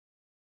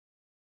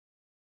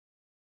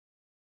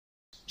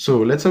So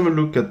let's have a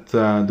look at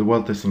the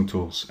well testing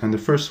tools. And the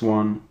first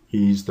one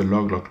is the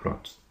log-log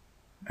plot,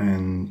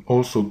 and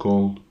also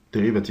called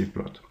derivative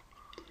plot.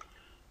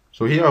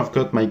 So here I've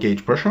got my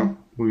gauge pressure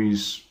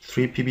with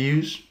 3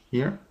 PBUs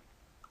here.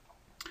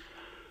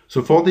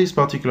 So for this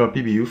particular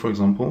PBU, for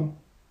example,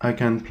 I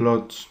can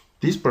plot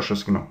this pressure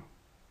signal,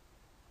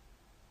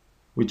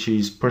 which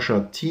is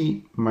pressure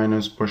T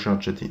minus pressure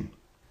J,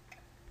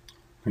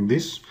 like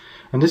this.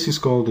 And this is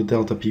called the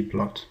delta P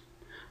plot.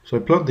 So I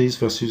plot this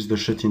versus the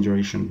shut-in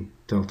duration,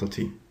 delta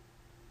T.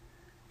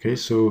 Okay,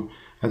 so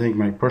I take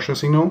my pressure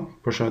signal,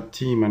 pressure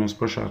T minus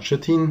pressure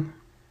shut-in,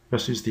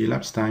 versus the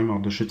elapsed time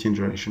or the shut-in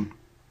duration.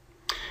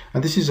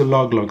 And this is a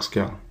log-log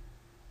scale.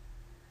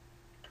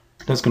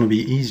 That's going to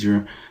be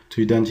easier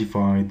to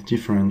identify the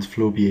different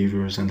flow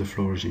behaviors and the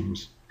flow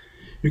regimes.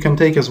 You can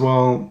take as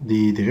well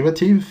the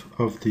derivative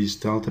of this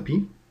delta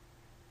P,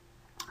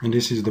 and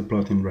this is the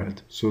plot in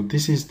red. So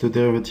this is the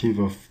derivative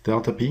of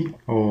delta P,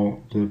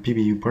 or the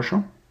PBU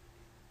pressure,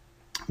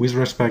 with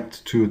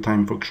respect to a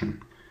time function.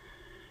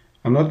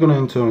 I'm not going to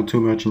enter too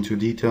much into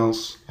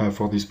details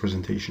for this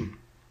presentation,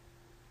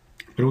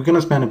 but we're going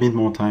to spend a bit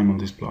more time on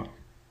this plot.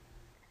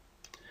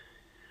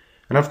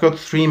 And I've got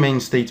 3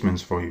 main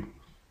statements for you.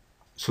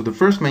 So the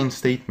first main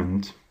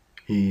statement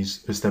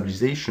is a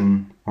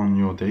stabilization on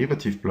your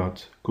derivative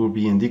plot could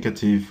be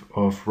indicative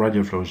of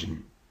radial flow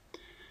regime.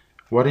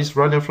 What is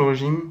radial flow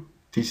regime?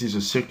 This is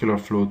a circular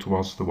flow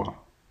towards the wall,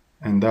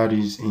 and that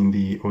is in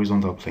the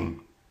horizontal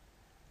plane.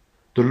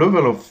 The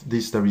level of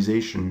this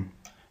stabilization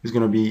is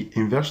going to be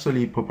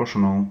inversely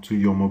proportional to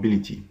your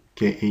mobility,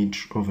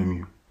 Kh over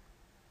mu.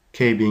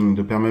 K being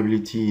the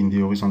permeability in the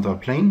horizontal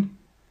plane,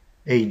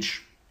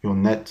 H your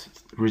net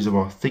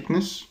reservoir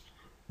thickness,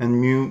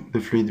 and mu the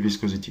fluid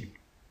viscosity.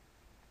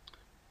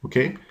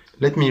 Okay,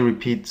 let me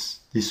repeat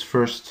this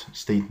first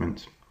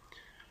statement.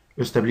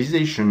 A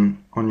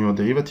stabilization on your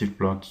derivative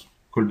plot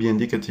could be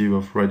indicative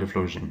of radial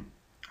flow regime,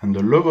 and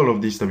the level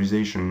of this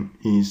stabilization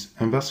is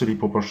inversely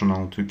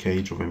proportional to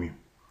Kh over mu.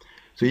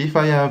 So if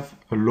I have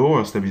a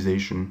lower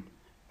stabilization,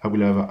 I will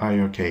have a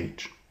higher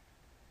Kh.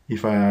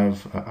 If I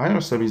have a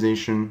higher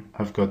stabilization,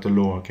 I've got a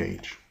lower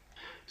Kh.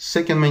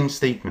 Second main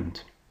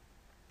statement.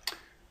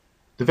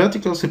 The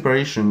vertical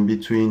separation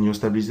between your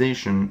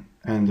stabilization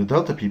and the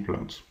delta P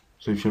plot,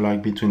 so if you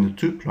like between the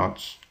 2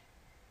 plots,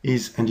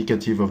 is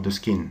indicative of the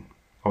skin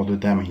or the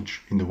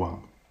damage in the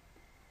wall.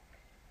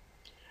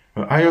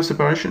 A higher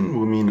separation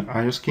will mean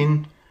higher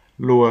skin,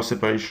 lower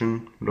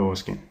separation, lower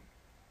skin.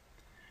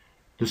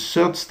 The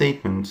third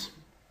statement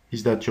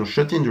is that your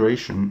shut-in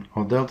duration,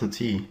 or delta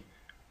T,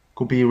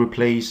 could be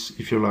replaced,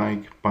 if you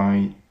like,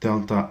 by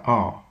delta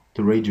R,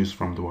 the radius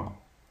from the wall.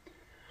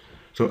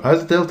 So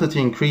as delta T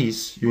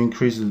increases, you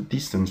increase the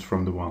distance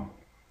from the wall.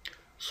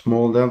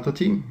 Small delta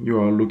T, you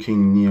are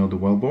looking near the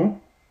wellbore.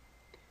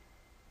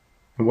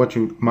 And what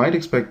you might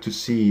expect to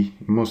see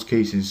in most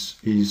cases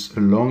is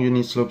a long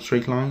unit slope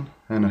straight line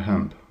and a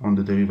hump on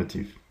the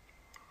derivative.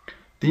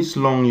 This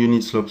long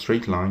unit slope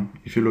straight line,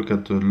 if you look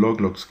at the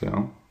log-log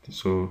scale,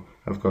 so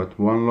I've got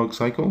 1 log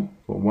cycle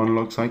for 1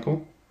 log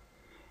cycle,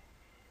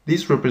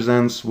 this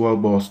represents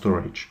wellbore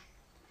storage.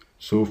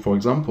 So for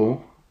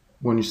example,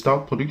 when you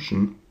start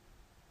production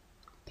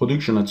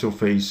at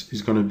surface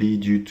is going to be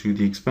due to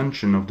the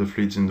expansion of the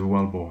fluids in the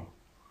wellbore.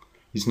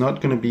 It's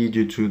not going to be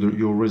due to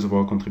your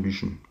reservoir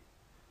contribution.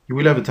 You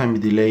will have a time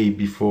delay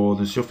before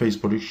the surface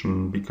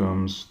production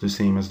becomes the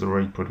same as the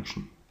rate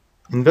production.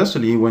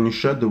 Inversely, when you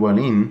shut the well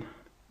in,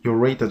 your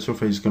rate at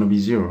surface is going to be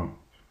 0,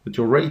 but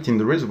your rate in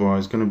the reservoir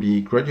is going to be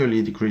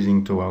gradually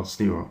decreasing towards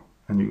 0,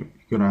 and you're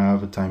going to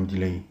have a time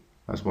delay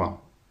as well.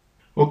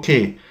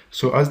 Okay,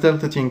 so as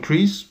delta T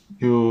increase,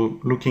 you're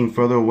looking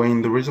further away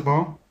in the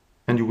reservoir,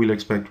 and you will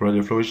expect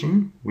radial flow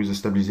regime with a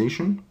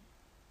stabilization,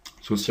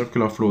 so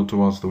circular flow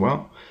towards the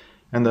well.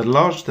 And at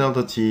large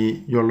delta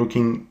T, you're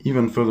looking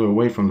even further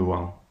away from the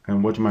well,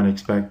 and what you might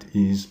expect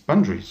is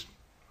boundaries.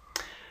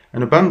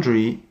 And a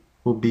boundary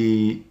will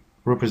be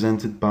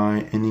represented by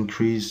an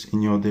increase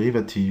in your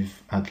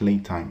derivative at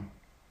late time.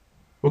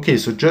 Okay,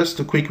 so just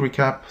a quick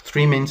recap,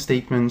 3 main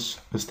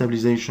statements. A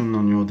stabilization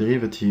on your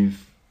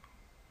derivative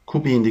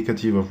could be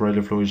indicative of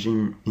radial flow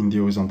regime in the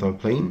horizontal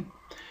plane.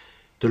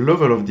 The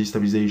level of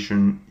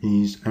destabilization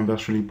is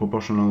inversely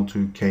proportional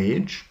to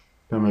Kh,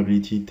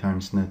 permeability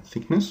times net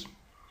thickness.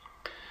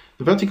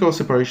 The vertical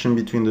separation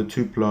between the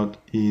 2 plots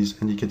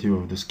is indicative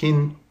of the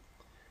skin,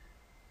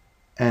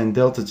 and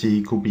delta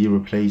T could be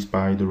replaced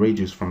by the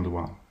radius from the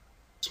wall.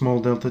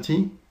 Small delta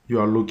T, you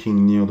are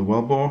looking near the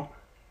wellbore.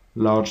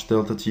 Large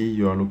delta T,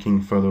 you are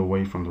looking further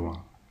away from the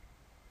wall.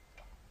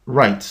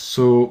 Right,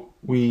 so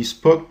we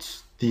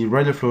spot the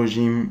radial flow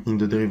regime in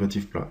the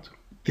derivative plot.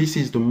 This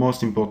is the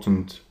most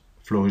important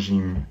flow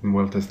regime in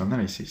well test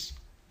analysis.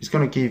 It's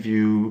going to give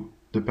you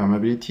the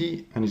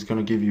permeability and it's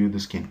going to give you the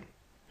skin.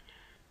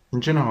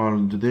 In general,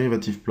 the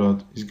derivative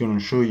plot is going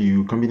to show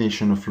you a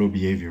combination of flow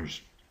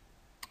behaviors.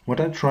 What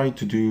I tried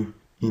to do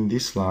in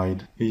this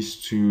slide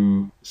is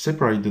to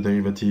separate the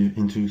derivative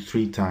into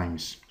 3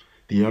 times.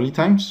 The early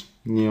times,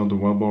 near the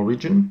wellbore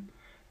region,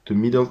 the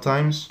middle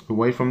times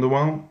away from the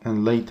well,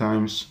 and late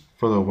times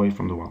further away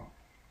from the well.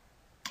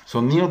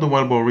 So near the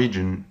wellbore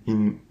region,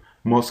 in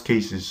most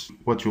cases,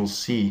 what you'll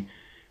see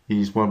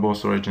is wellbore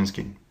storage and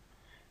skin.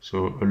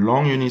 So a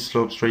long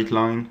unislope straight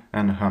line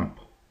and a hump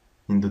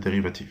in the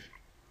derivative.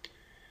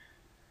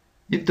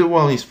 If the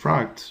well is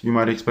fracked, you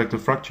might expect a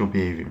fracture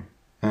behavior,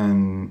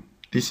 and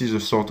this is a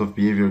sort of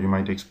behavior you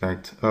might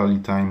expect early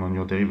time on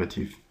your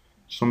derivative.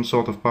 Some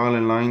sort of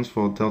parallel lines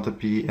for delta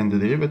P and the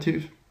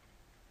derivative,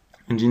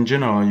 and in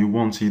general you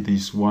won't see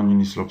this one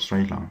unislope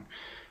straight line.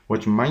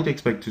 What you might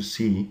expect to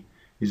see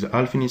is a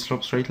half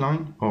unislope straight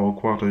line or a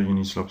quarter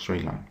unislope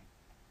straight line.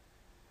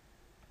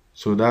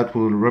 So that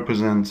will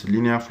represent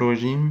linear flow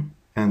regime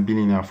and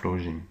bilinear flow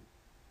regime.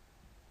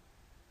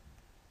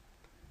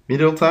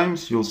 Middle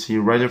times, you'll see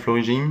radial flow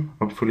regime,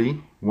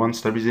 hopefully, one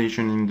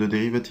stabilization in the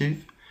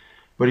derivative,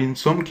 but in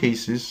some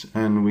cases,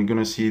 and we're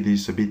going to see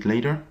this a bit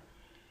later,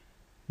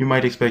 you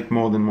might expect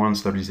more than one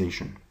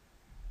stabilization.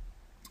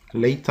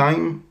 Late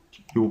time,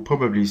 you'll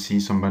probably see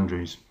some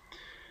boundaries.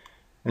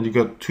 And you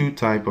got two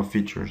types of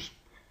features.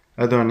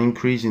 Either an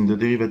increase in the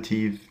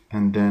derivative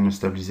and then a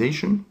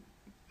stabilization,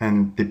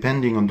 and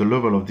depending on the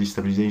level of this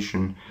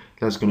stabilization,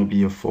 that's going to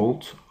be a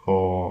fault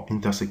or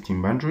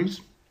intersecting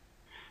boundaries.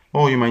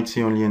 Or you might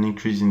see only an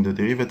increase in the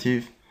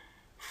derivative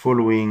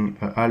following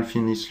a half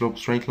unislope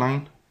straight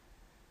line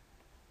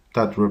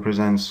that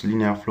represents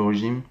linear flow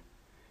regime,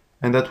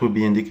 and that would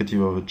be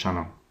indicative of a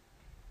channel.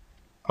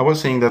 I was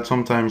saying that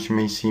sometimes you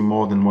may see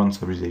more than one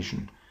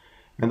stabilization,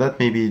 and that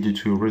may be due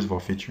to a reservoir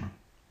feature.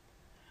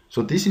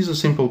 So this is a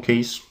simple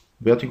case: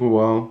 vertical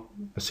well,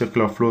 a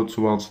circular flow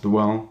towards the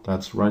well,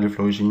 that's radial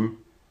flow regime.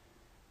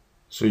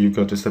 So you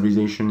got a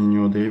stabilization in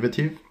your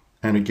derivative,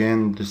 and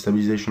again the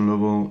stabilization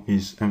level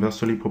is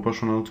inversely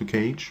proportional to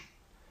KH.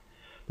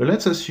 But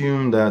let's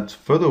assume that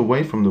further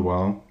away from the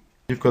well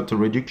you've got a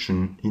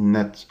reduction in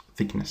net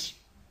thickness,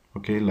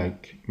 okay,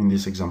 like in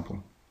this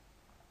example.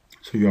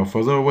 So you are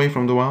further away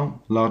from the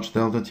well, large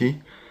delta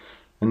T,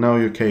 and now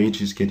your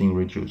KH is getting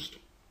reduced.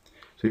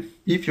 So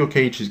if your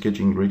KH is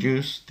getting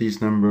reduced,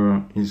 this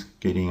number is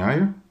getting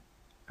higher,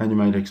 and you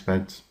might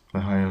expect a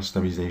higher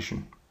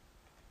stabilization.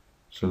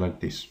 So like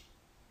this.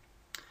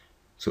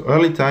 So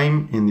early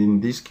time, and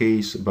in this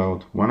case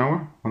about 1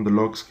 hour on the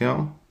log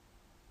scale,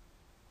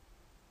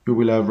 you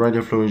will have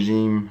radial flow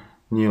regime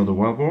near the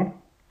wellbore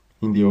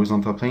in the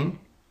horizontal plane.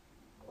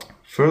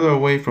 Further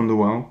away from the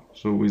well,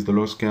 so with the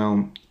log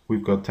scale,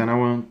 we've got 10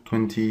 hours,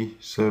 20,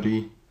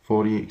 30,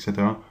 40,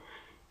 etc.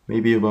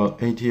 Maybe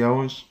about 80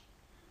 hours.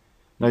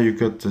 Now you've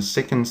got the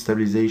second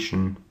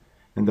stabilization,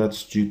 and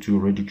that's due to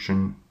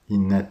reduction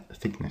in net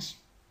thickness.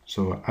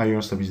 So a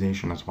higher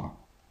stabilization as well.